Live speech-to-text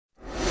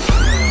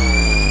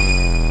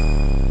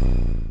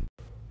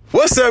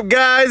What's up,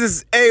 guys?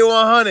 It's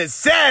A100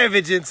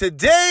 Savage, and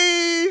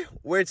today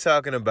we're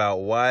talking about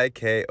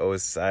YK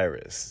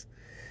Osiris.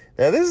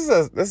 Now, this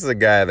is a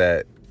guy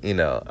that,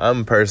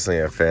 I'm personally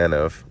a fan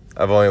of.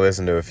 I've only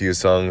listened to a few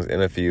songs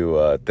and a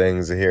few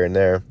things here and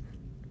there,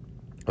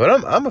 but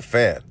I'm a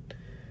fan.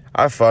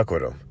 I fuck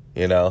with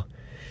him,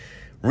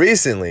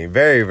 Recently,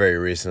 very, very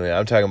recently,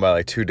 I'm talking about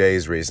like 2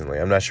 days recently.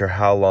 I'm not sure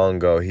how long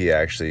ago he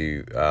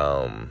actually,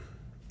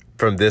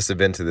 from this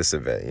event to this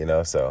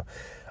event, so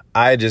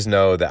I just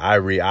know that I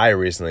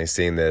recently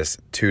seen this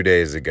 2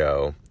 days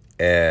ago,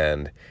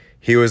 and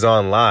he was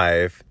on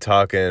live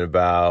talking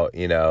about,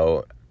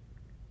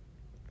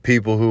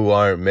 people who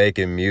aren't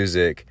making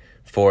music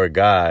for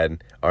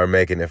God are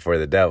making it for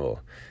the devil.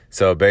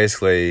 So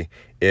basically,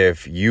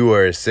 if you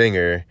are a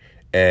singer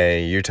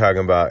and you're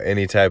talking about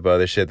any type of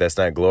other shit that's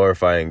not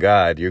glorifying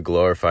God, you're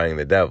glorifying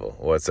the devil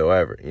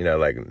whatsoever.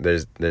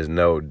 There's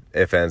no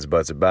ifs, ands,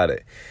 buts about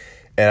it.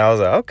 And I was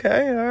like,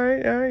 okay, all right.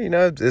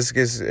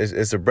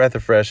 It's a breath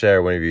of fresh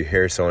air whenever you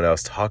hear someone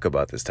else talk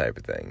about this type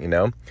of thing,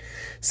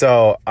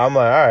 So I'm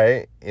like, all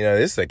right,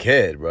 this is a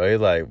kid, bro.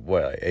 He's like,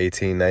 what,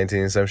 18,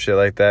 19, some shit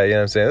like that. You know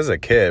what I'm saying? This is a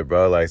kid,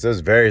 bro. So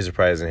it's very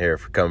surprising to hear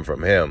come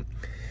from him.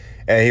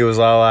 And he was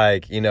all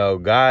like,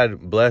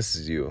 God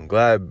blesses you.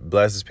 God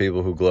blesses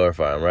people who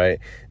glorify him, right?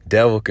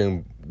 Devil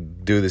can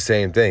do the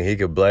same thing. He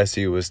could bless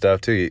you with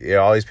stuff too.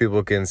 All these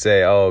people can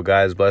say, oh,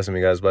 God's blessing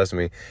me, God's blessing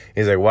me.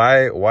 He's like,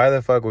 why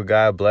the fuck would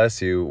God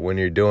bless you when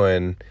you're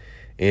doing,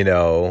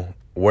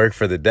 work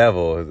for the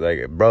devil?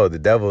 Like, bro, the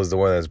devil is the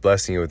one that's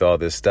blessing you with all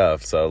this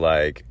stuff. So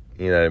like,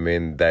 you know what I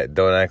mean? That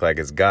don't act like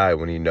it's God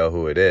when you know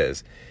who it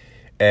is.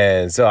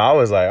 And so I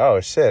was like, oh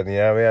shit,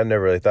 I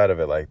never really thought of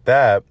it like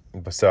that.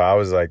 So I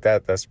was like,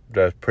 that's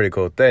a pretty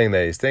cool thing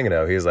that he's thinking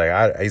of. He's like,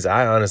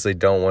 I honestly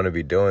don't want to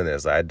be doing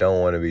this. I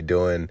don't want to be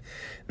doing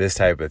this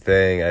type of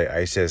thing.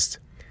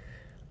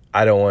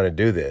 I don't want to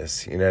do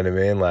this. You know what I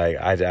mean? Like,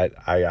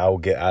 I will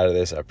get out of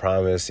this. I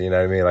promise. You know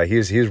what I mean? Like,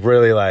 he's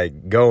really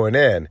like going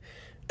in.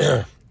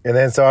 And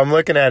then so I'm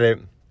looking at it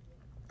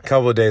a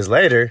couple of days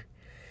later,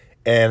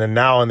 and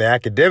now on the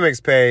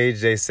academics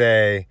page, they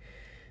say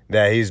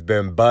that he's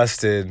been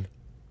busted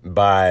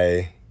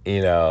by,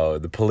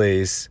 the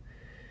police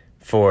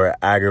for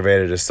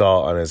aggravated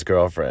assault on his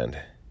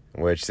girlfriend,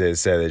 which they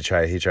said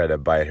he tried to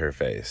bite her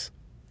face.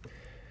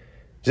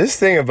 Just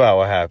think about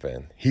what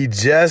happened. He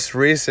just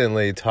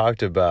recently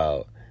talked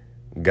about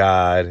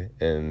God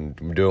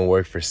and doing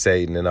work for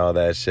Satan and all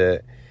that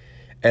shit.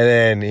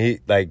 And then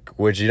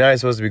which you're not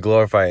supposed to be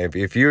glorifying.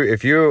 If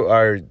you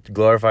are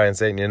glorifying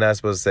Satan, you're not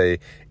supposed to say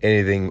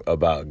anything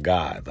about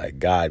God, like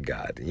God.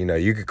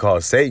 You could call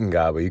Satan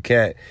God, but you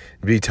can't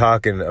be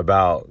talking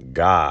about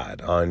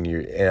God on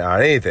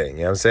anything. You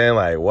know what I'm saying?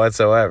 Like,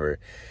 whatsoever.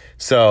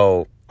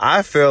 So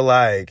I feel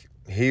like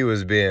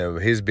he's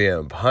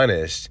being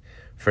punished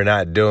for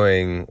not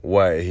doing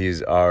what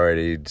he's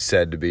already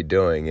said to be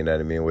doing, you know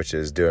what I mean? Which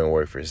is doing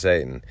work for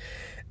Satan.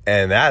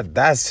 And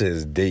that's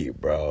just deep,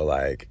 bro.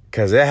 Like,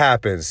 cause it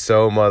happens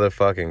so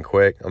motherfucking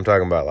quick. I'm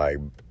talking about like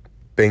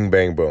bing,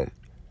 bang, boom.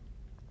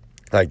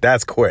 Like,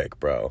 that's quick,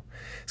 bro.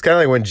 It's kind of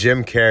like when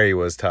Jim Carrey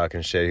was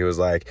talking shit. He was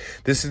like,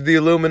 this is the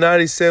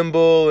Illuminati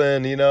symbol,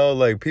 and,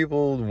 like,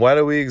 people, why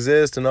do we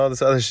exist, and all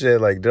this other shit.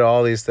 Like, did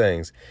all these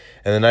things.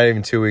 And then not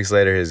even 2 weeks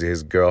later,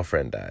 his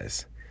girlfriend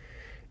dies.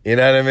 You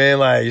know what I mean?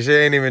 Like, she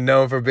ain't even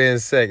known for being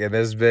sick, and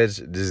this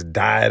bitch just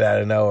died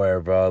out of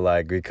nowhere, bro.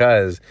 Like,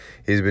 because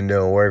he's been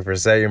doing work for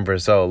Satan for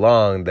so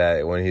long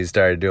that when he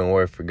started doing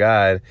work for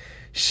God,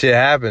 shit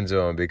happened to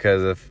him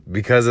because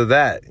of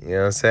that. You know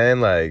what I'm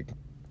saying? Like,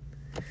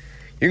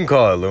 you can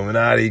call it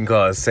Illuminati, you can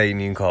call it Satan,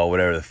 you can call it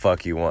whatever the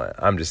fuck you want.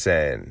 I'm just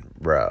saying,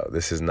 bro,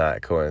 this is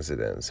not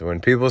coincidence.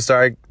 When people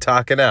start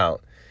talking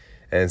out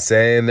and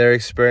saying their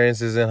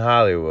experiences in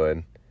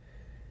Hollywood,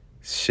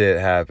 shit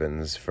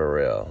happens for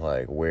real,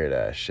 like weird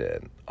ass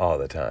shit all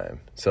the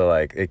time. So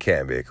like, it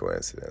can't be a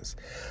coincidence.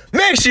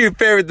 Make sure you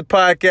favorite the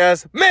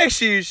podcast. Make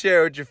sure you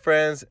share it with your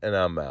friends, and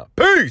I'm out.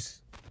 Peace.